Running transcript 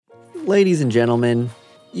Ladies and gentlemen,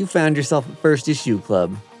 you found yourself at First Issue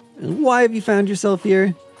Club. And why have you found yourself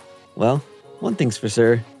here? Well, one thing's for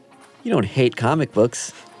sure. You don't hate comic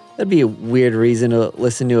books. That'd be a weird reason to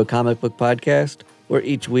listen to a comic book podcast where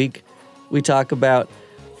each week we talk about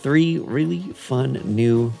 3 really fun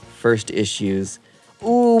new first issues.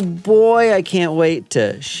 Ooh, boy, I can't wait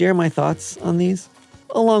to share my thoughts on these,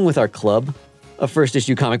 along with our club of first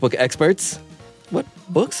issue comic book experts. What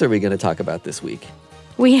books are we going to talk about this week?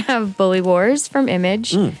 We have Bully Wars from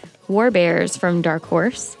Image, War Bears from Dark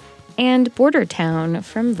Horse, and Border Town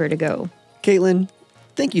from Vertigo. Caitlin,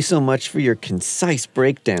 thank you so much for your concise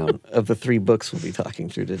breakdown of the 3 books we'll be talking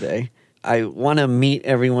through today. I want to meet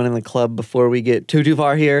everyone in the club before we get too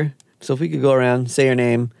far here. So if we could go around, say your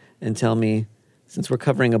name, and tell me, since we're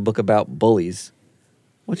covering a book about bullies,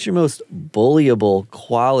 what's your most bullyable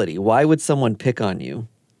quality? Why would someone pick on you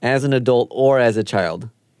as an adult or as a child?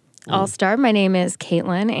 I'll start. My name is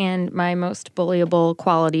Caitlin, and my most bullyable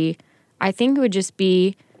quality, I think, would just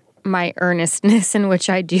be my earnestness in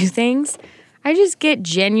which I do things. I just get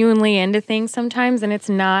genuinely into things sometimes, and it's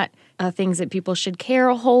not things that people should care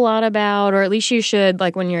a whole lot about, or at least you should,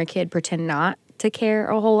 like when you're a kid, pretend not to care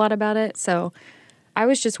a whole lot about it. So I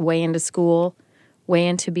was just way into school, way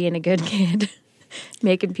into being a good kid,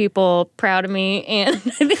 making people proud of me, and I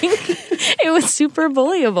think it was super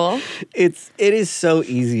bullyable. It is so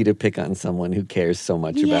easy to pick on someone who cares so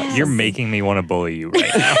much about you. You're making me want to bully you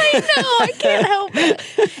right now. I know, I can't help it.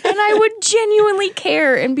 And I would genuinely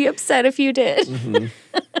care and be upset if you did. Mm-hmm.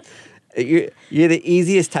 You're the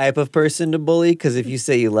easiest type of person to bully, because if you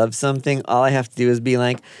say you love something, all I have to do is be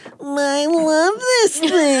like, I love this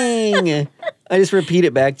thing. I just repeat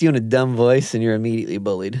it back to you in a dumb voice, and you're immediately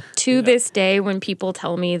bullied. To this day, when people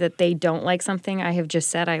tell me that they don't like something I have just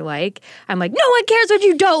said I like, I'm like, no one cares what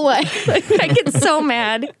you don't like. I get so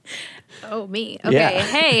mad. Oh, me. Okay, Yeah.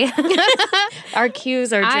 Hey. Our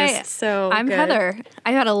cues are just so I'm good. Heather.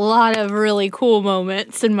 I've had a lot of really cool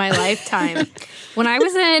moments in my lifetime. When I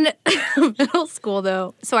was in middle school,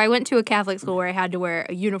 though, so I went to a Catholic school where I had to wear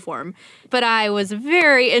a uniform, but I was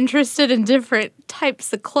very interested in different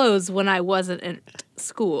types of clothes when I wasn't in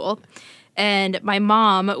school. And my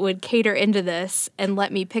mom would cater into this and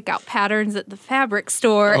let me pick out patterns at the fabric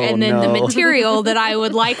store and then the material that I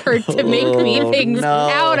would like her to make me things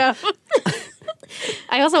out of.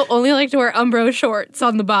 I also only like to wear Umbro shorts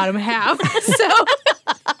on the bottom half. So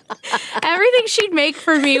everything she'd make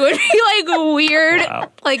for me would be like weird,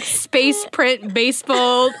 like space print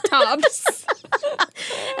baseball tops.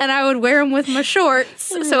 And I would wear them with my shorts.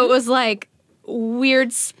 So it was like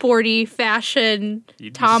weird, sporty fashion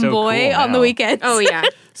tomboy on the weekends. Oh, yeah.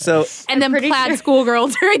 So, and then plaid schoolgirl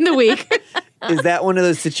during the week. is that one of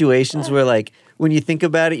those situations where, like, when you think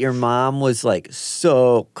about it, your mom was, like,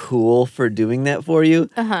 so cool for doing that for you?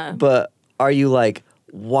 Uh-huh. But are you like,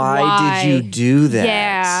 why did you do that?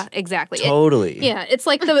 Yeah, exactly. Totally. It's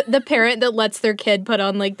like the parent that lets their kid put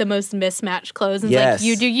on, like, the most mismatched clothes and like,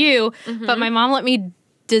 you do you. Mm-hmm. But my mom let me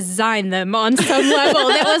design them on some level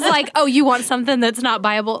that was like, oh, you want something that's not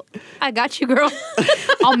buyable? I got you, girl.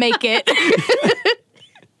 I'll make it.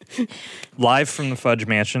 Live from the Fudge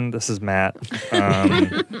Mansion, this is Matt.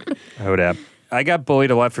 Hodap. I got bullied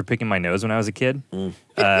a lot for picking my nose when I was a kid.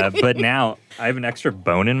 But now I have an extra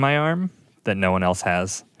bone in my arm that no one else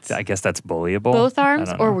has. I guess that's bullyable. Both arms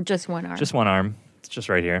or just one arm? Just one arm. It's just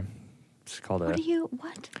right here. It's called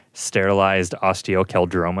what? sterilized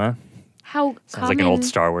osteochondroma. How Sounds like an old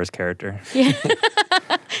Star Wars character. Yeah,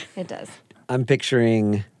 it does. I'm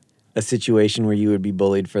picturing a situation where you would be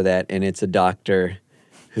bullied for that, and it's a doctor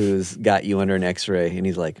who's got you under an x-ray, and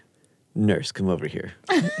he's like, nurse, come over here.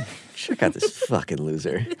 Check out this fucking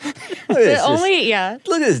loser. Look at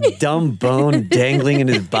this dumb bone dangling in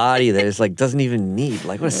his body that is like doesn't even need.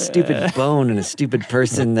 Like, what a stupid bone and a stupid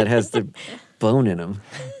person that has the bone in him.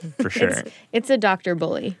 For sure. It's a Dr.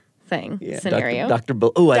 Bully scenario. Dr.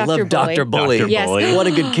 Bully. Oh, I love Dr. Bully. Dr. Yes. Bully. What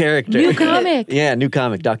a good character. New comic. Yeah, new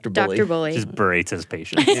comic, Dr. Bully. Dr. Bully. Just berates his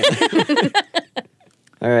patients.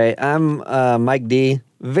 All right, I'm Mike D.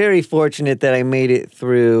 Very fortunate that I made it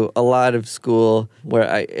through a lot of school where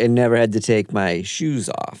I never had to take my shoes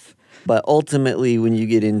off. But ultimately, when you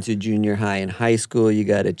get into junior high and high school, you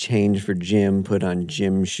got to change for gym, put on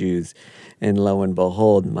gym shoes. And lo and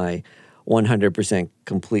behold, my 100%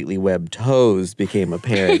 completely webbed toes became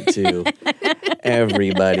apparent to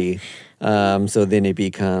everybody. So then it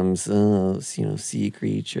becomes, sea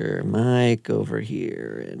creature, Mike over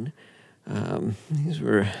here. And these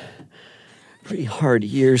were pretty hard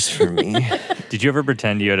years for me. Did you ever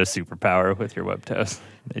pretend you had a superpower with your web toes?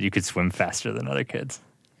 That you could swim faster than other kids?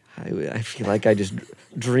 I feel like I just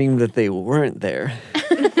dreamed that they weren't there.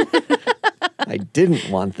 didn't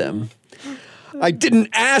want them. I didn't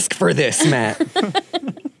ask for this, Matt. Do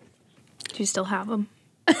you still have them?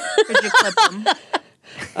 Or did you clip them?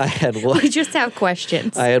 I had one. We just have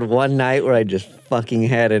questions. I had one night where I just fucking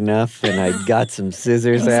had enough, and I got some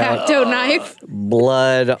scissors out. Exacto knife.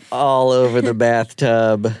 Blood all over the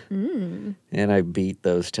bathtub. And I beat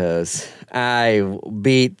those toes.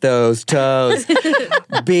 Beat those toes.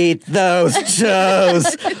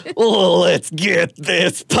 Oh, let's get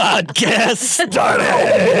this podcast started.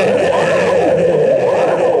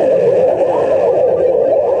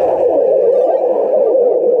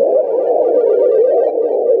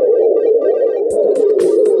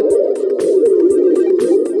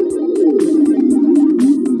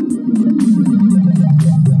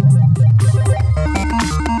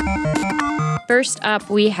 First up,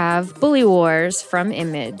 we have Bully Wars from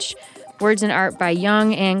Image. Words and art by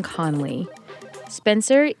Young and Conley.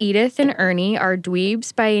 Spencer, Edith, and Ernie are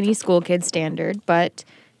dweebs by any school kid standard, but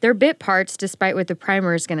they're bit parts despite what the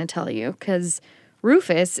primer is going to tell you, because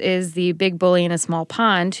Rufus is the big bully in a small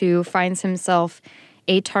pond who finds himself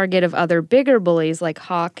a target of other bigger bullies like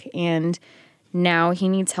Hawk, and now he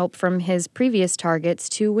needs help from his previous targets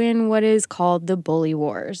to win what is called the Bully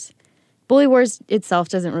Wars. Bully Wars itself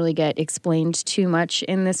doesn't really get explained too much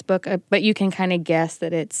in this book, but you can kind of guess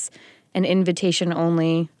that it's an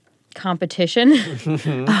invitation-only competition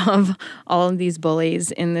of all of these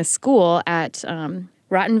bullies in this school at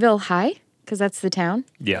Rottenville High, because that's the town,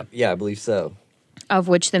 Yeah. Yeah, I believe so. of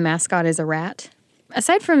which the mascot is a rat.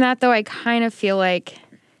 Aside from that, though, I kind of feel like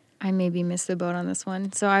I maybe missed the boat on this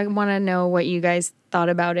one. So I want to know what you guys thought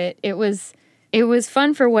about it. It was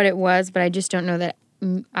fun for what it was, but I just don't know that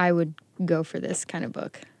I would go for this kind of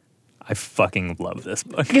book. I fucking love this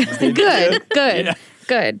book. Good.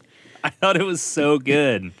 I thought it was so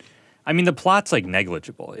good. I mean, the plot's like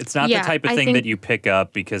negligible. It's not Yeah, the type of I thing think- that you pick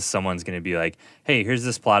up because someone's going to be like, hey, here's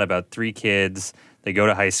this plot about 3 kids. They go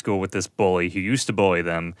to high school with this bully who used to bully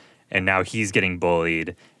them, and now he's getting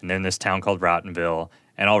bullied. And they're in this town called Rottenville.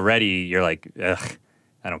 And already you're like, ugh,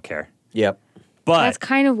 I don't care. Yep. But That's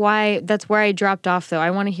kind of that's where I dropped off, though.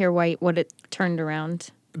 I want to hear what it turned around.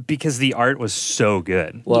 because the art was so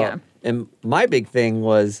good. Well, Yeah. and my big thing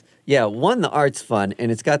was, one, the art's fun,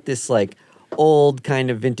 and it's got this like old kind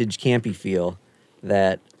of vintage campy feel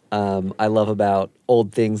that I love about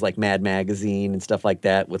old things like Mad Magazine and stuff like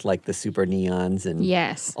that with like the super neons and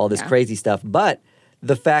Yes. all this Yeah. crazy stuff. But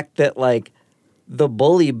the fact that like the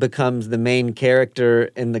bully becomes the main character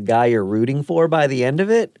and the guy you're rooting for by the end of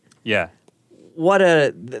it, Yeah.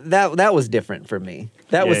 that was different for me.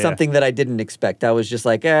 That was Yeah. something that I didn't expect. I was just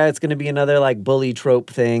like, it's going to be another like bully trope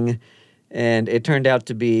thing, and it turned out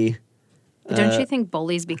to be. But don't you think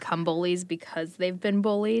bullies become bullies because they've been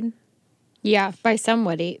bullied? Yeah, by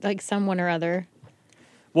somebody, like someone or other.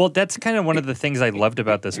 Well, that's kind of one of the things I loved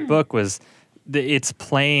about this book was it's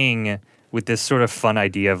playing with this sort of fun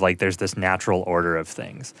idea of like there's this natural order of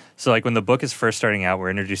things. So like when the book is first starting out, we're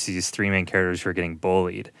introduced to these 3 main characters who are getting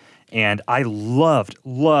bullied. And I loved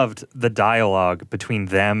the dialogue between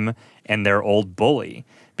them and their old bully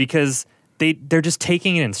because they're just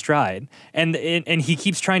taking it in stride. And he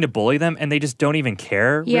keeps trying to bully them and they just don't even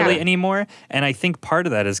care Yeah. really anymore. And I think part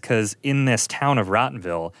of that is because in this town of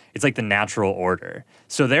Rottenville, it's like the natural order.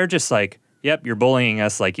 So they're just like, yep, you're bullying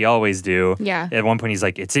us like you always do. Yeah. At one point he's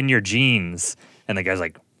like, it's in your genes. And the guy's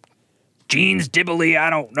like, genes dibbly, I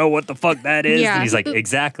don't know what the fuck that is. Yeah. And he's like,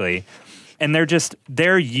 exactly. And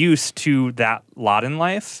they're used to that lot in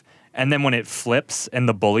life. And then when it flips and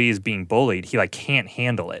the bully is being bullied, he like can't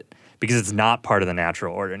handle it because it's not part of the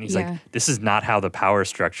natural order. And he's Yeah. like, this is not how the power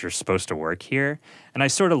structure is supposed to work here. And I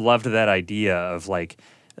sort of loved that idea of like,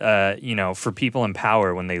 for people in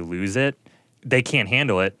power, when they lose it, they can't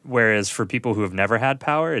handle it. Whereas for people who have never had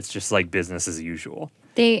power, it's just like business as usual.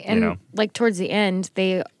 Like towards the end,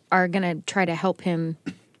 they are going to try to help him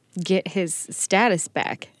get his status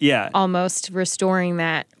back. Yeah. Almost restoring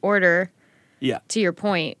that order, Yeah. to your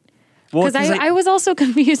point. Well, Because I was also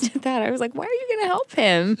confused at that. I was like, why are you going to help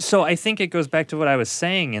him? So I think it goes back to what I was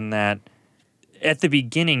saying in that at the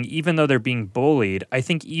beginning, even though they're being bullied, I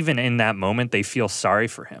think even in that moment they feel sorry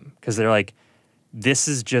for him because they're like, this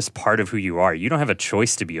is just part of who you are. You don't have a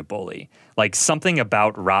choice to be a bully. Like something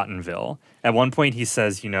about Rottenville. At one point he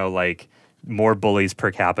says, like more bullies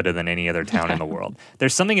per capita than any other town in the world.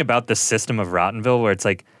 There's something about the system of Rottenville where it's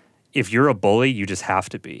like, if you're a bully, you just have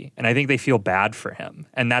to be. And I think they feel bad for him.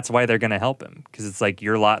 And that's why they're going to help him. Because it's like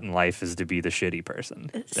your lot in life is to be the shitty person.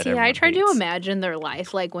 that See, I everyone tried to hates. imagine their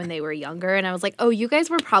life like when they were younger, and I was like, oh, you guys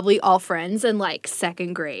were probably all friends in like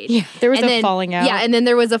 2nd grade. Yeah, there was And a falling out. Yeah, and then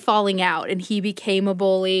there was a falling out, and he became a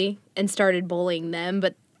bully and started bullying them,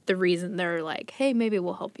 but the reason they're like, hey, maybe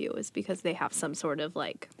we'll help you is because they have some sort of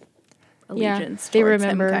like Yeah, allegiance they towards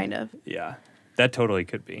remember. him, kind of. Yeah, that totally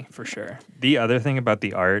could be, for sure. The other thing about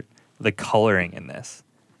the art, the coloring in this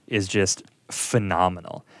is just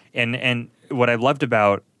phenomenal. And what I loved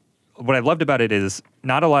about it is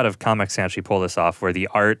not a lot of comics can actually pull this off, where the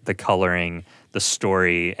art, the coloring, the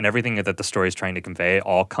story, and everything that the story is trying to convey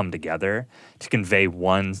all come together to convey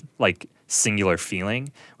one like singular feeling,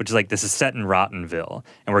 which is like, this is set in Rottenville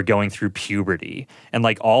and we're going through puberty, and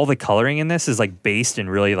like all the coloring in this is like based in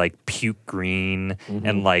really like puke green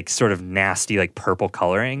and like sort of nasty like purple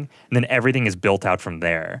coloring, and then everything is built out from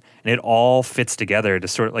there, and it all fits together to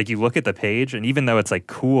sort of like, you look at the page, and even though it's like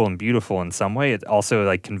cool and beautiful in some way, it also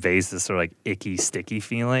like conveys this sort of like icky sticky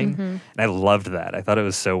feeling, and I loved that. I thought it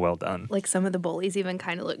was so well done. Like some of the bullies even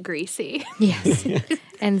kind of look greasy. Yes.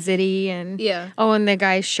 And Zitty and Yeah. Oh, and the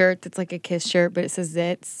guy's shirt that's like a Kiss shirt, but it says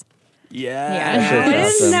Zits. Yeah. Yeah. That shirt's I didn't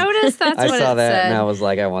awesome. notice that's I what saw it that said. and I was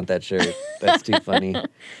like, I want that shirt. That's too funny.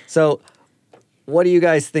 So, what do you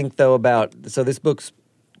guys think though about? So this book's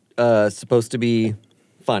supposed to be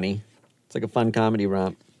funny. It's like a fun comedy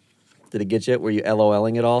romp. Did it get you? Were you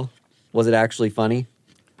LOLing at all? Was it actually funny?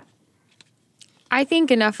 I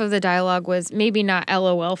think enough of the dialogue was maybe not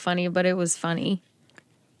LOL funny, but it was funny.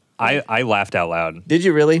 I laughed out loud Did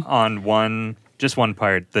you really? on one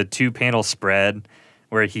part, the 2-panel spread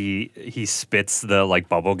where he spits the like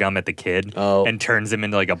bubble gum at the kid and turns him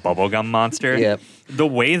into like a bubblegum monster. Yep. The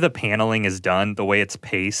way the paneling is done, the way it's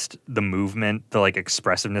paced, the movement, the like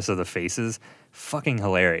expressiveness of the faces, fucking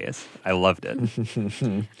hilarious. I loved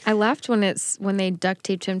it. I laughed when they duct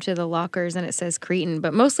taped him to the lockers and it says cretin,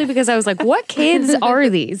 but mostly because I was like, what kids are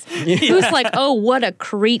these? Who's like, oh, what a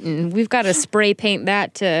cretin. We've got to spray paint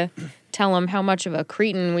that to tell him how much of a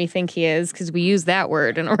cretin we think he is, because we use that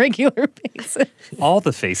word on a regular basis. All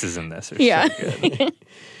the faces in this are Yeah. so good.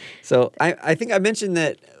 So I think I mentioned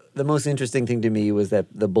that the most interesting thing to me was that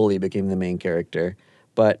the bully became the main character.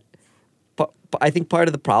 But I think part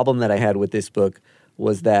of the problem that I had with this book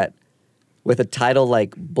was that with a title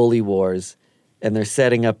like Bully Wars, and they're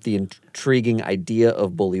setting up the intriguing idea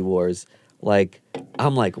of bully wars, like,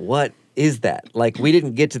 I'm like, what is that? Like, we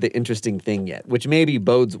didn't get to the interesting thing yet, which maybe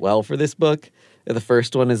bodes well for this book. The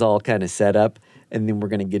first one is all kind of set up, and then we're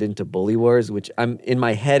going to get into bully wars, which I'm in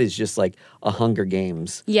my head is just like a Hunger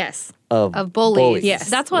Games Yes. of Bullies. Yes.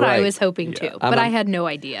 That's what I Right. was hoping too, but I had no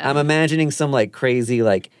idea. I'm imagining some like crazy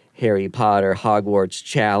like Harry Potter Hogwarts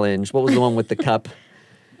challenge. What was the one with the cup?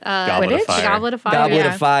 Goblet of Quidditch? Fire. Goblet of Fire. Goblet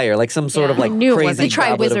yeah. of Fire, like some sort of Yeah. like I knew it crazy wasn't. The Tri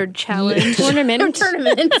goblet of- Wizard Challenge. Tournament.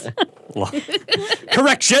 Tournament.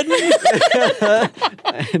 Correction!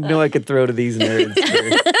 I know I could throw to these nerds.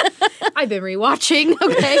 I've been rewatching.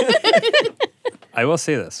 Okay. I will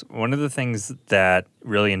say this. One of the things that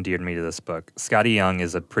really endeared me to this book, Scotty Young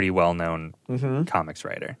is a pretty well-known comics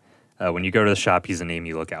writer. When you go to the shop, he's a name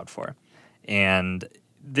you look out for. And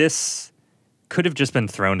this could have just been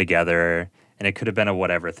thrown together, and it could have been a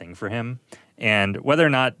whatever thing for him. And whether or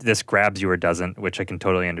not this grabs you or doesn't, which I can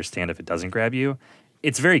totally understand if it doesn't grab you,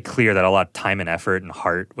 it's very clear that a lot of time and effort and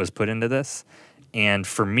heart was put into this. And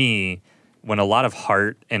for me, when a lot of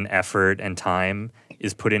heart and effort and time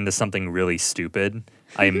is put into something really stupid,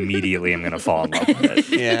 I immediately am going to fall in love with it.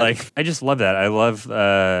 Yeah. Like, I just love that. I love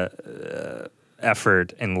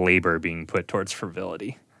effort and labor being put towards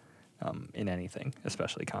frivolity in anything,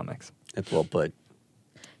 especially comics. That's well put.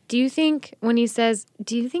 Do you think when he says,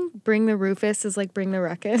 do you think bring the Rufus is like bring the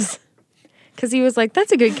ruckus? Because he was like,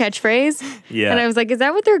 that's a good catchphrase. Yeah. And I was like, is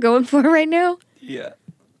that what they're going for right now? Yeah.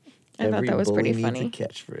 I thought that was bully pretty needs funny. a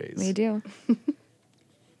catchphrase. They do.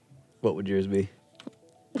 What would yours be?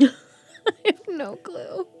 No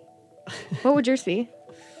clue. What would yours be?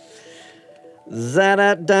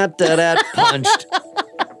 Za-da-da-da-da, punched.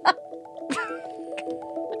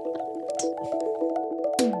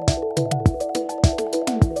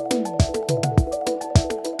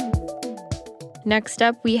 Next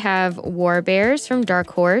up, we have War Bears from Dark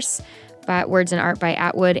Horse, by words and art by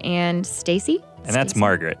Atwood and Stacy. And that's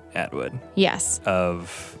Margaret Atwood Yes.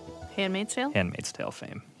 of Handmaid's Tale. Handmaid's Tale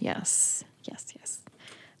fame. Yes.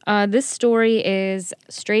 This story is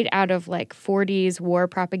straight out of like 40s war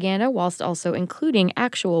propaganda, whilst also including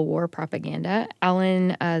actual war propaganda.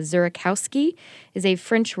 Alan Zurikowski is a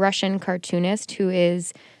French-Russian cartoonist who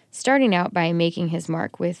is starting out by making his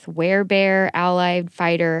mark with Werebear, Allied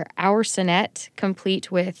Fighter, Our Sonnet,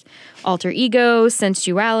 complete with alter ego,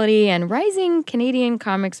 sensuality, and rising Canadian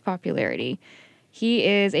comics popularity. He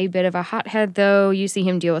is a bit of a hothead, though. You see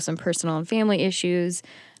him deal with some personal and family issues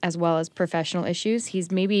as well as professional issues.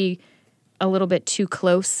 He's maybe a little bit too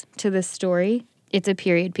close to this story it's a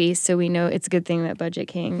period piece, so we know it's a good thing that Budget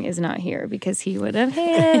King is not here because he would have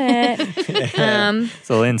hated it. It's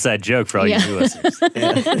a little inside joke for all you new listeners.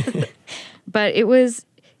 But it was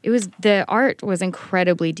the art was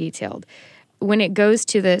incredibly detailed. When it goes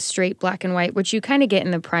to the straight black and white, which you kind of get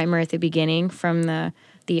in the primer at the beginning from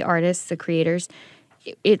the artists, the creators,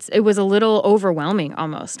 it was a little overwhelming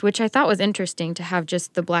almost, which I thought was interesting to have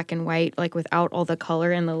just the black and white, like without all the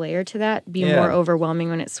color and the layer to that, be more overwhelming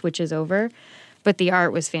when it switches over. But the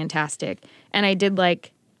art was fantastic. And I did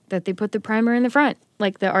like that they put the primer in the front,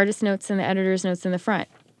 like the artist notes and the editor's notes in the front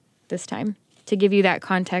this time, to give you that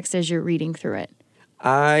context as you're reading through it.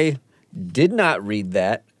 I did not read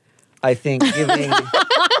that. I think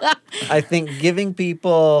giving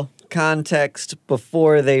people context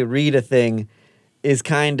before they read a thing is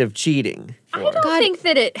kind of cheating. I don't think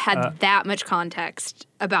that it had that much context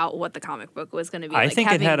about what the comic book was going to be. I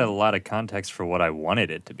think it had a lot of context for what I wanted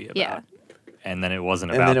it to be about. Yeah. And then it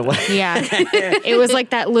wasn't And about then it that. was, Yeah. It was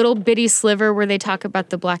like that little bitty sliver where they talk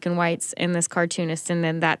about the black and whites in this cartoonist, and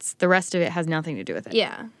then the rest of it has nothing to do with it.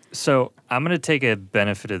 Yeah. So I'm going to take a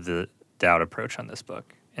benefit of the doubt approach on this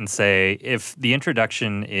book and say if the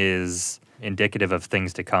introduction is indicative of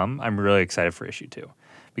things to come, I'm really excited for issue 2.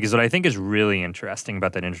 Because what I think is really interesting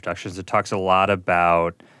about that introduction is it talks a lot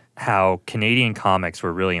about how Canadian comics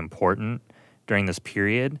were really important during this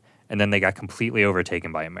period, and then they got completely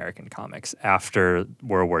overtaken by American comics after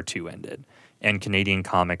World War II ended, and Canadian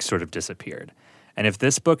comics sort of disappeared. And if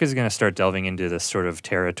this book is going to start delving into this sort of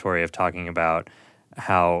territory of talking about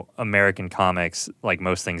how American comics, like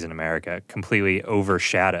most things in America, completely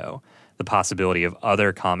overshadow the possibility of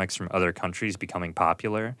other comics from other countries becoming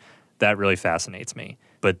popular, that really fascinates me.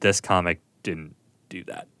 But this comic didn't do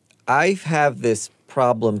that. I have this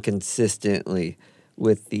problem consistently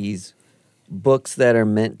with these books that are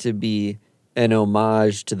meant to be an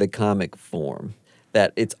homage to the comic form.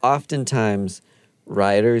 That it's oftentimes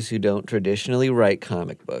writers who don't traditionally write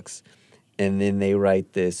comic books, and then they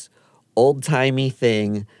write this old-timey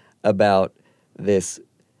thing about this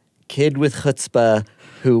kid with chutzpah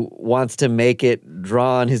who wants to make it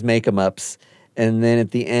draw on his make-em-ups, and then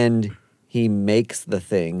at the end, he makes the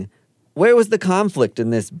thing. Where was the conflict in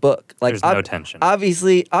this book? Like, There's no tension.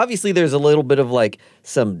 Obviously, there's a little bit of like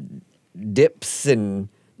some dips and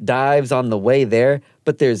dives on the way there,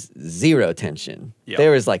 but there's zero tension. Yep.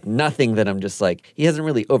 There is like nothing that I'm just like, he hasn't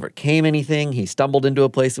really overcame anything. He stumbled into a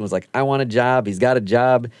place and was like, I want a job. He's got a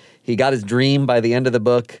job. He got his dream by the end of the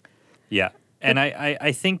book. Yeah. And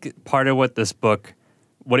I think part of what this book,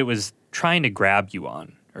 what it was trying to grab you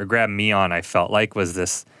on, or grab me on, I felt like, was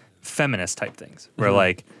this feminist type things. Where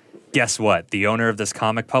like, guess what? The owner of this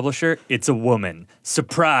comic publisher, it's a woman.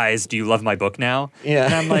 Surprise, do you love my book now? Yeah.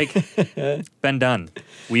 And I'm like, been done.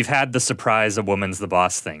 We've had the surprise a woman's the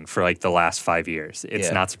boss thing for like the last 5 years. It's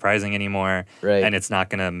Yeah. not surprising anymore. Right. And it's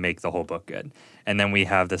not going to make the whole book good. And then we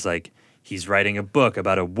have this like, he's writing a book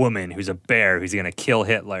about a woman who's a bear who's going to kill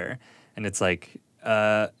Hitler. And it's like,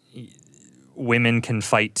 women can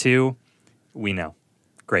fight too. We know.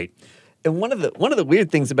 Great. And one of the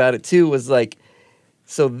weird things about it too was like,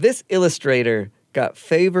 so this illustrator got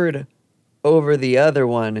favored over the other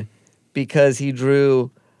one because he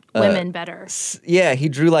drew Women better. he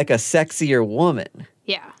drew like a sexier woman,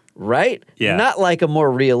 Yeah. right? Yeah. Not like a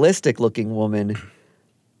more realistic looking woman,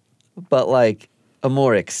 but like a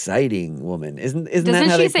more exciting woman. Isn't that Doesn't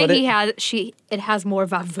how she they say put it? it has more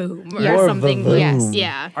vavoom or More something? vavoom. Yes.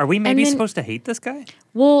 Yeah. Are we maybe then- supposed to hate this guy?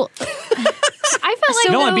 Well, I felt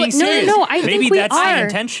like No, I'm being serious. No, I maybe think we that's are. the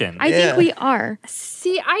intention. I Yeah. think we are.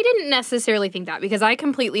 See, I didn't necessarily think that because I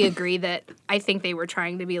completely agree that I think they were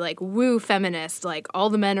trying to be like woo feminist, like all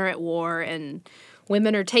the men are at war and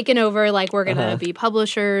women are taking over, like we're gonna be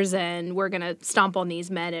publishers and we're gonna stomp on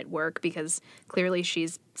these men at work because clearly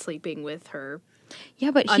she's sleeping with her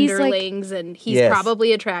Yeah, but he's like, underlings and he's Yes.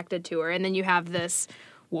 probably attracted to her. And then you have this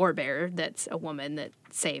war bear that's a woman that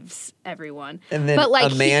saves everyone. And then but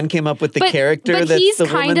like a man came up with the but character he's that's the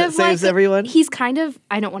woman kind that of saves like, everyone. He's kind of,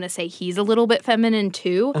 I don't want to say he's a little bit feminine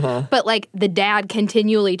too, but like the dad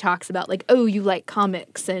continually talks about like, oh, you like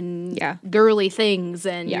comics and Yeah. girly things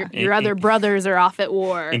and Yeah. your other brothers are off at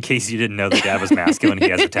war. In case you didn't know, the dad was masculine. He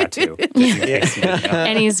has a tattoo. Just in case you didn't know.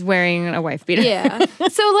 and he's wearing a wife beater. Yeah.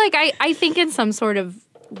 So like I think in some sort of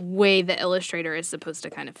way the illustrator is supposed to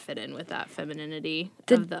kind of fit in with that femininity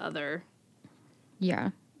of the other.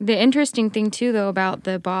 Yeah. The interesting thing, too, though, about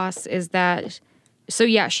the boss is that, so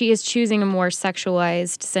yeah, she is choosing a more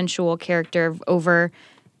sexualized, sensual character over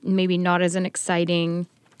maybe not as an exciting,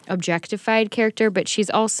 objectified character, but she's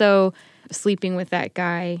also sleeping with that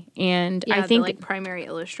guy. And Yeah, I think, the primary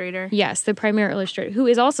illustrator. yes, the primary illustrator, who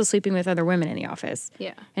is also sleeping with other women in the office.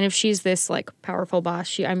 Yeah. And if she's this powerful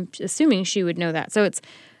boss, I'm assuming she would know that. So it's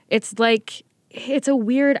a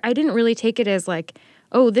weird, I didn't really take it as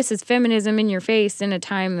oh, this is feminism in your face in a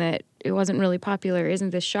time that it wasn't really popular. Isn't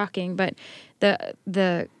this shocking? But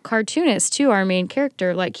the cartoonist, too, our main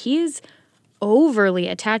character, he's overly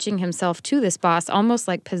attaching himself to this boss, almost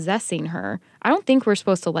possessing her. I don't think we're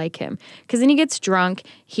supposed to like him. Because then he gets drunk.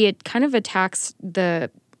 He kind of attacks the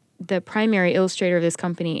primary illustrator of this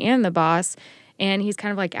company and the boss. And he's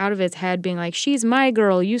kind of out of his head being she's my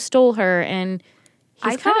girl, you stole her. And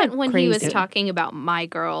I he's kind thought of when crazy. he was talking about my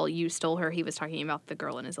girl, you stole her, he was talking about the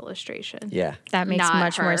girl in his illustration. Yeah. That makes Not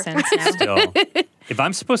much more her. sense now. Still, if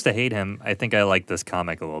I'm supposed to hate him, I think I like this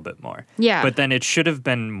comic a little bit more. Yeah. But then it should have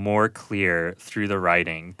been more clear through the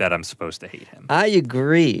writing that I'm supposed to hate him. I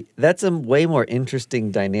agree. That's a way more interesting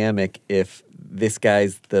dynamic if this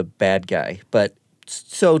guy's the bad guy, but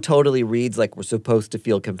so totally reads like we're supposed to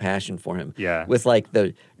feel compassion for him. Yeah. With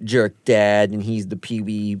the jerk dad, and he's the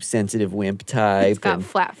pee-wee sensitive wimp type. He's got and-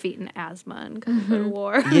 flat feet and asthma and couldn't go to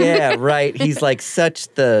war. yeah, right. He's such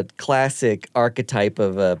the classic archetype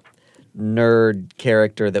of a nerd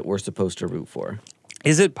character that we're supposed to root for.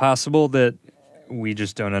 Is it possible that we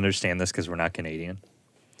just don't understand this because we're not Canadian?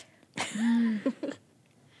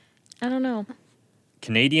 I don't know.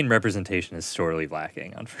 Canadian representation is sorely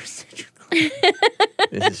lacking on First Century.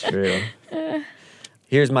 This is true.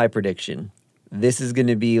 Here's my prediction. This is going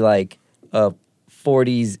to be a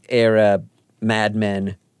 40s era Mad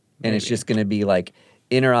Men, and it's Maybe. just going to be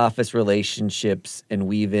inner office relationships and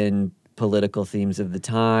weave in political themes of the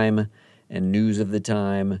time and news of the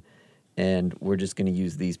time, and we're just going to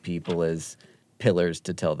use these people as pillars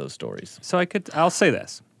to tell those stories. So I'll say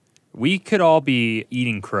this. We could all be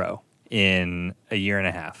eating crow in a year and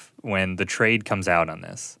a half when the trade comes out on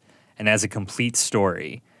this. And as a complete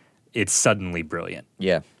story, it's suddenly brilliant.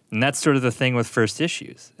 Yeah. And that's sort of the thing with first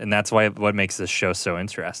issues. And that's what makes this show so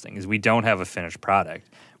interesting is we don't have a finished product.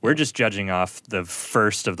 We're just judging off the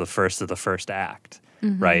first of the first act,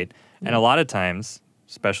 right? And a lot of times,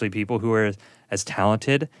 especially people who are as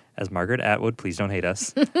talented as Margaret Atwood, please don't hate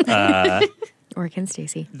us, Or Ken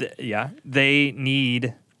Stacy. they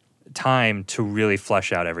need time to really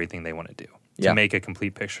flesh out everything they want to do, to Yeah. make a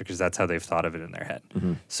complete picture, because that's how they've thought of it in their head.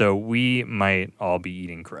 So we might all be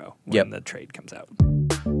eating crow when Yep. the trade comes out.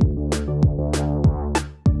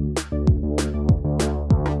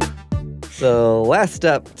 So last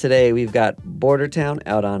up today, we've got Bordertown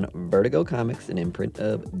out on Vertigo Comics, an imprint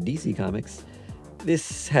of DC Comics.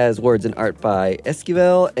 This has words and art by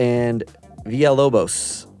Esquivel and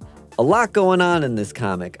Villalobos. A lot going on in this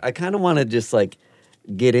comic. I kind of want to just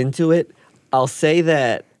get into it. I'll say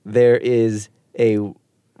that there is a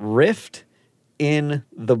rift in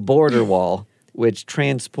the border wall, which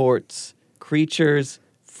transports creatures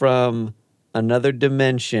from another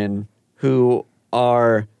dimension who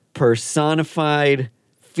are personified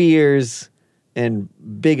fears and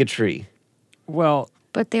bigotry. Well,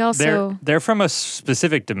 But they also, they're from a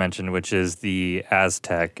specific dimension, which is the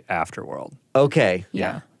Aztec afterworld. Okay.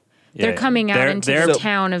 yeah. Yeah, They're coming out into the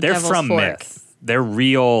town of They're Devil's from Fork. myth. They're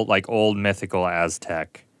real, old mythical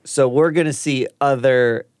Aztec. So we're going to see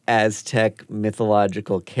other Aztec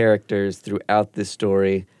mythological characters throughout this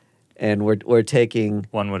story, and we're taking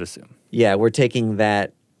One would assume. we're taking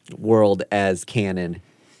that world as canon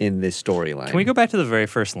in this storyline. Can we go back to the very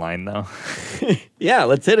first line, though? Yeah,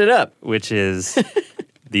 let's hit it up. Which is,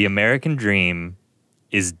 the American dream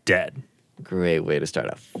is dead. Great way to start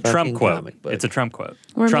a Trump fucking quote. comic book. It's a Trump quote.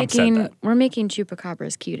 We're Trump said making that. we're making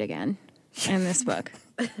chupacabras cute again in this book.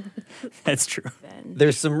 That's true.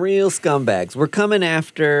 There's some real scumbags. We're coming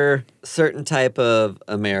after certain type of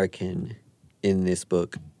American in this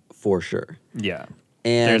book for sure. Yeah.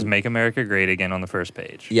 And There's Make America Great Again on the first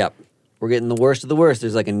page. Yep. We're getting the worst of the worst.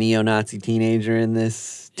 There's a neo-Nazi teenager in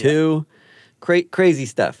this too. Crazy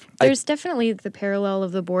stuff. There's definitely the parallel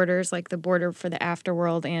of the borders, the border for the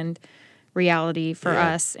afterworld and reality for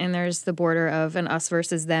Yeah. us, and there's the border of an us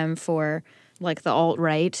versus them for the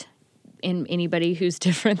alt-right and anybody who's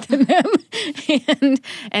different than them,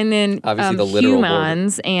 and then Obviously the literal border.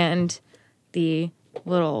 humans and the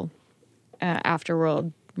little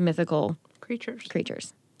afterworld mythical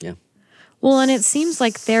creatures. Yeah. Well, and it seems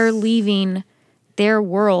like they're leaving their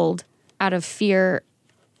world out of fear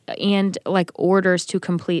and orders to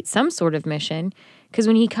complete some sort of mission. Because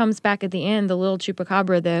when he comes back at the end, the little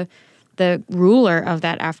chupacabra, the ruler of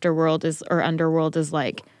that afterworld or underworld is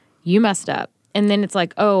you messed up. and then it's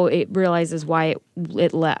like, oh, it realizes why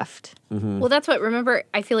it left. Well, that's what, remember,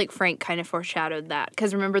 I feel like Frank kind of foreshadowed that.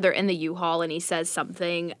 Because remember, they're in the U-Haul and he says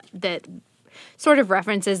something that sort of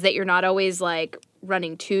references that you're not always like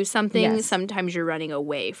running to something. Yes. Sometimes you're running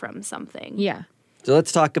away from something. Yeah. So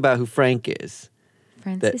let's talk about who Frank is.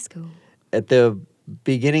 Francisco. At the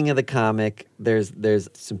beginning of the comic, there's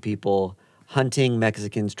some people hunting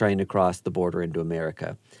Mexicans trying to cross the border into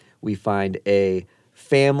America. We find a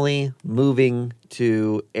family moving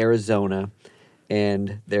to Arizona,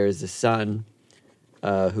 and there's a son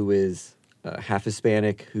who is half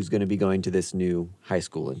Hispanic who's going to be going to this new high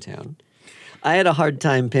school in town. I had a hard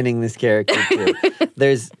time pinning this character too.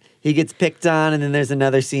 He gets picked on, and then there's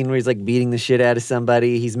another scene where he's like beating the shit out of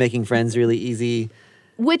somebody. He's making friends really easy.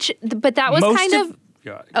 But that was kind of.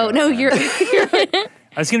 You're.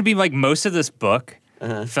 I was going to be like, most of this book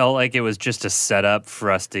felt like it was just a setup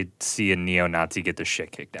for us to see a neo-Nazi get the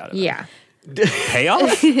shit kicked out of him. Yeah.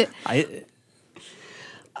 Payoff?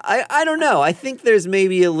 I don't know. I think there's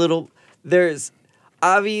maybe there's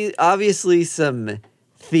obviously some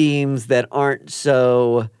themes that aren't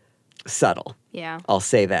so subtle. Yeah. I'll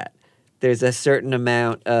say that. There's a certain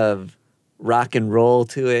amount of rock and roll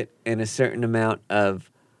to it and a certain amount of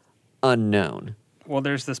unknown. Well,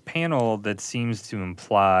 there's this panel that seems to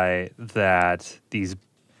imply that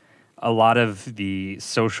a lot of the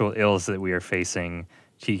social ills that we are facing,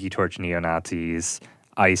 Tiki Torch neo-Nazis,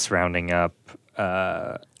 ICE rounding up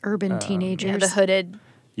Urban teenagers. Yeah, the hooded.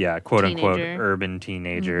 Yeah, quote unquote Teenager. urban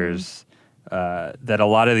teenagers, that a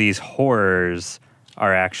lot of these horrors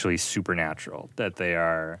are actually supernatural, that they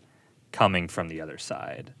are coming from the other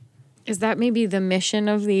side. Is that maybe the mission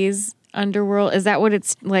of these underworld? Is that what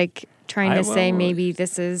it's like trying to say? Maybe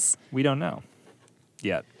this is. We don't know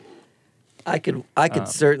yet. I could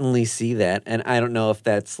certainly see that, and I don't know if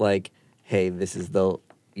that's like, hey, this is the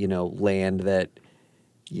land that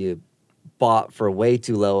you bought for way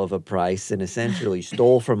too low of a price and essentially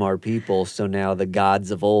stole from our people. So now the gods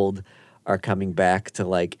of old are coming back to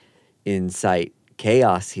like incite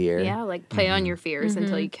chaos here. Yeah, like play on your fears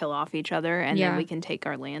until you kill off each other, and Yeah. then we can take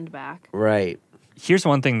our land back. Right. Here's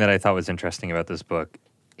one thing that I thought was interesting about this book.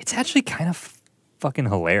 It's actually kind of fucking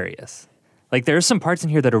hilarious. Like, there's some parts in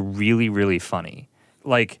here that are really, really funny.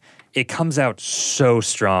 Like, it comes out so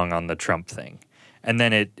strong on the Trump thing. And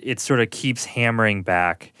then it sort of keeps hammering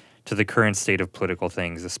back to the current state of political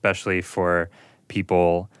things, especially for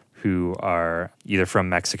people who are either from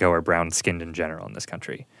Mexico or brown-skinned in general in this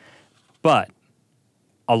country. But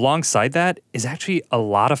alongside that is actually a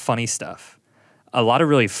lot of funny stuff. A lot of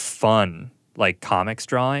really fun, like, comics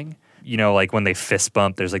drawing. You know, like when they fist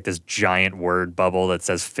bump, there's like this giant word bubble that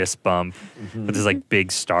says fist bump with this like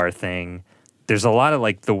big star thing. There's a lot of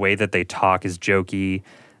like the way that they talk is jokey.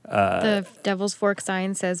 The Devil's Fork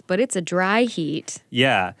sign says, but it's a dry heat.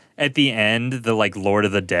 Yeah. At the end, the like Lord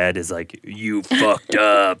of the Dead is like, you fucked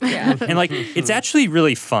up. Yeah. And like, it's actually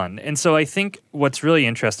really fun. And so I think what's really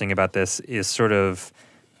interesting about this is sort of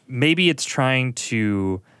maybe it's trying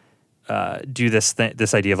to do this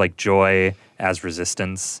idea of like joy as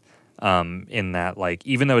resistance. In that, like,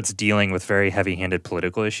 even though it's dealing with very heavy-handed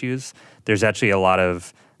political issues, there's actually a lot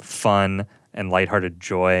of fun and lighthearted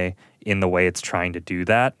joy in the way it's trying to do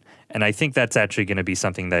that. And I think that's actually going to be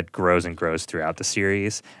something that grows and grows throughout the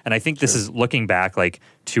series. And I think this is, looking back, like,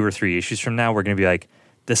 2 or 3 issues from now, we're going to be like,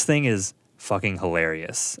 this thing is fucking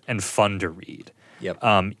hilarious and fun to read.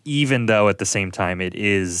 Yep. Even though at the same time it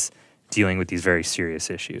is dealing with these very serious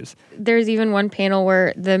issues. There's even one panel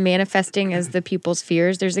where the manifesting as the people's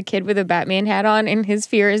fears. There's a kid with a Batman hat on, and his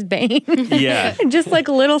fear is Bane. Yeah. Just like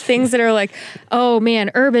little things that are like, oh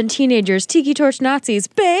man, urban teenagers, Tiki Torch Nazis,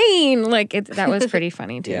 Bane. Like that was pretty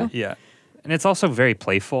funny too. Yeah. Yeah. And it's also very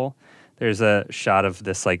playful. There's a shot of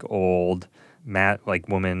this like old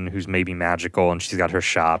woman who's maybe magical, and she's got her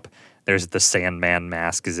shop. There's the Sandman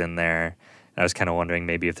mask is in there. I was kind of wondering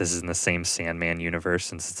maybe if this is in the same Sandman universe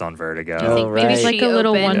since it's on Vertigo. Oh, think maybe right. There's like she a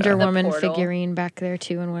little opened Wonder the Woman portal. figurine back there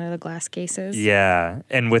too in one of the glass cases. Yeah.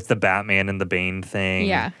 And with the Batman and the Bane thing.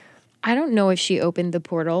 Yeah. I don't know if she opened the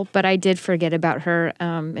portal, but I did forget about her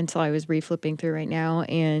until I was reflipping through right now.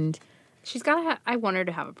 And She's got to I want her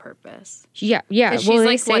to have a purpose. yeah. 'Cause Well, she's, they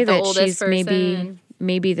like, say what, the that oldest she's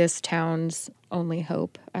maybe this town's only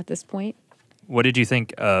hope at this point. What did you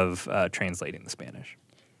think of translating the Spanish?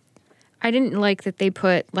 I didn't like that they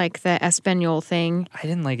put like the Espanol thing. I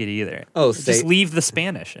didn't like it either. Oh, just leave the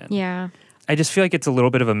Spanish in. Yeah. I just feel like it's a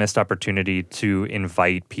little bit of a missed opportunity to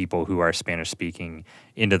invite people who are Spanish speaking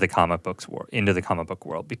into the comic book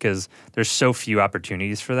world, because there's so few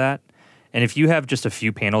opportunities for that. And if you have just a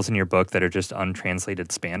few panels in your book that are just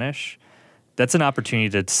untranslated Spanish, that's an opportunity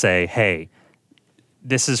to say, hey,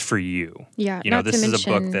 this is for you. Yeah, You know, not to this is a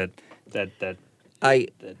book mention-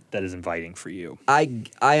 that is inviting for you.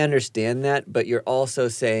 I understand that, but you're also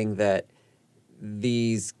saying that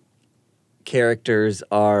these characters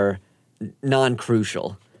are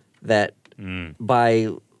non-crucial. That by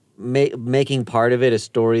making part of it a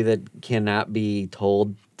story that cannot be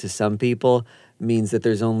told to some people means that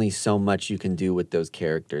there's only so much you can do with those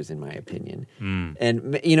characters, in my opinion.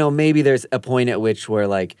 And you know, maybe there's a point at which where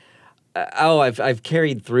like, I've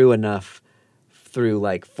carried through enough through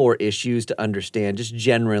like 4 issues to understand just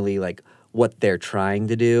generally like what they're trying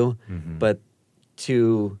to do. But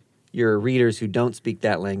to your readers who don't speak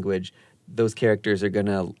that language, those characters are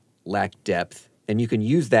gonna lack depth, and you can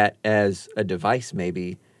use that as a device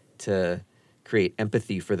maybe to create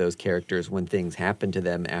empathy for those characters when things happen to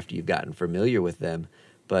them after you've gotten familiar with them.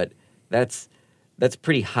 But that's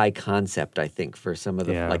pretty high concept, I think, for some of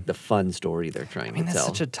the like the fun story they're trying to That's tell.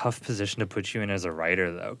 such a tough position to put you in as a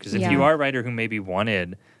writer, though, because if Yeah. you are a writer who maybe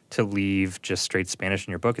wanted to leave just straight Spanish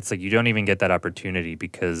in your book, it's like you don't even get that opportunity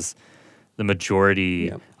because the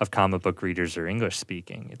majority of comic book readers are English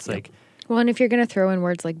speaking. It's like, Well, and if you're going to throw in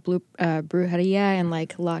words like brujeria and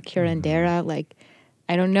like la curandera, like,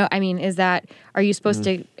 I don't know. I mean, are you supposed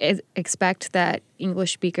to expect that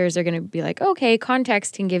English speakers are going to be like, okay,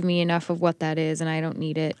 context can give me enough of what that is and I don't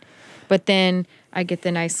need it. But then I get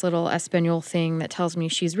the nice little Espanol thing that tells me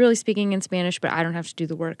she's really speaking in Spanish, but I don't have to do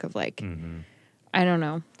the work of like, I don't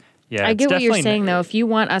know. yeah, I it's get what you're definitely saying, though. If you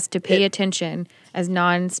want us to pay attention as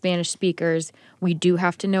non-Spanish speakers, we do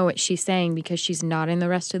have to know what she's saying because she's not in the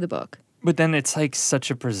rest of the book. But then it's like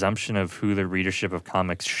such a presumption of who the readership of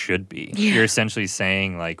comics should be. You're essentially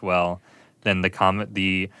saying like, well, then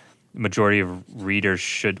the majority of readers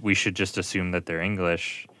should just assume that they're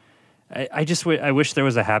English. I wish there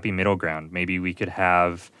was a happy middle ground. Maybe we could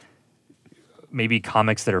have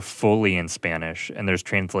comics that are fully in Spanish and there's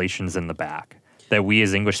translations in the back that we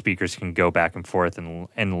as English speakers can go back and forth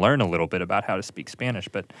and learn a little bit about how to speak Spanish.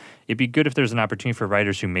 But it'd be good if there's an opportunity for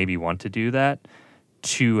writers who maybe want to do that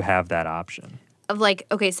to have that option. Of like,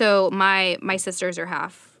 okay, so my sisters are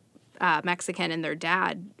half Mexican, and their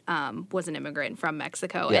dad was an immigrant from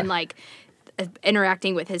Mexico, and like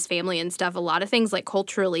interacting with his family and stuff, a lot of things like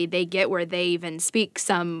culturally they get where they even speak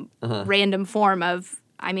some random form of,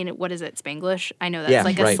 I mean, what is it, Spanglish? I know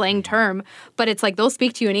that's a slang term, but it's like they'll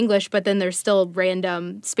speak to you in English, but then there's still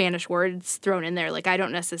random Spanish words thrown in there. Like, I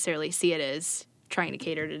don't necessarily see it as trying to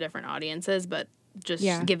cater to different audiences, but just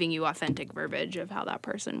giving you authentic verbiage of how that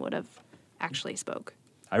person would have actually spoke.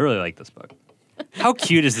 I really like this book. How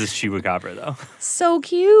cute is this Chupacabra, though? So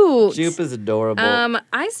cute. Jupe is adorable.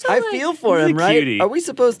 I feel for He's him, a right? cutie. Are we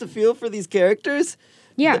supposed to feel for these characters?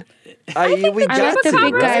 Yeah. We I got like the to,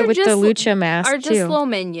 big right? guy with the just- lucha mask, are just too. little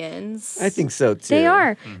minions. I think so too. They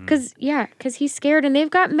are. Because he's scared, and they've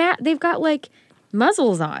got like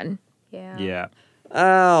muzzles on. Yeah.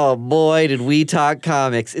 Oh boy, did we talk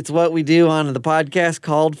comics! It's what we do on the podcast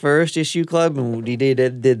called First Issue Club, and we did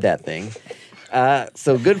that thing.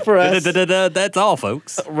 So good for us. That's all,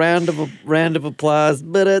 folks. Round of applause.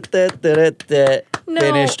 No.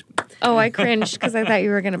 Finished. Oh, I cringed because I thought you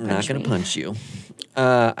were going to I'm punch not me. gonna punch you.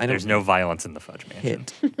 I don't There's no violence in the Fudge Mansion.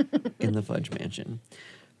 hit in the Fudge Mansion.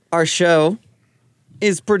 Our show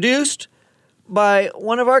is produced by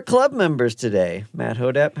one of our club members today, Matt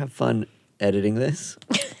Hodep. Have fun editing this.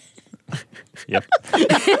 Yep.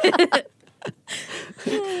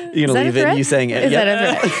 You're gonna leave it and you saying it. Is Yep.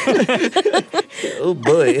 that a threat? Oh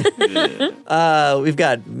boy. We've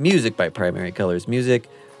got music by Primary Colors Music.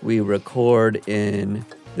 We record in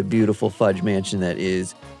the beautiful Fudge Mansion that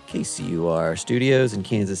is KCUR Studios in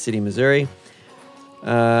Kansas City, Missouri.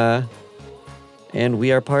 And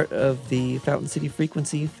we are part of the Fountain City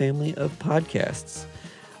Frequency family of podcasts.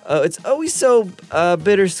 It's always so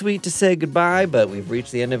bittersweet to say goodbye, but we've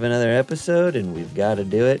reached the end of another episode and we've got to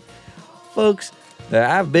do it. Folks,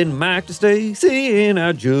 I've been Mike Stacy and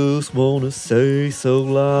I just want to say so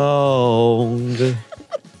long.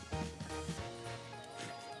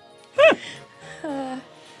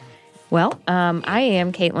 Well, I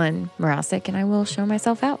am Caitlin Morasic, and I will show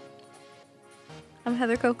myself out. I'm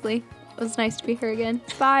Heather Coakley. It was nice to be here again.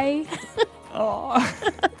 Bye.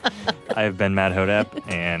 I have been Matt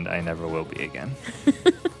Hodep, and I never will be again.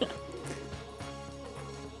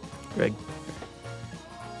 Greg.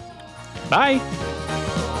 Bye.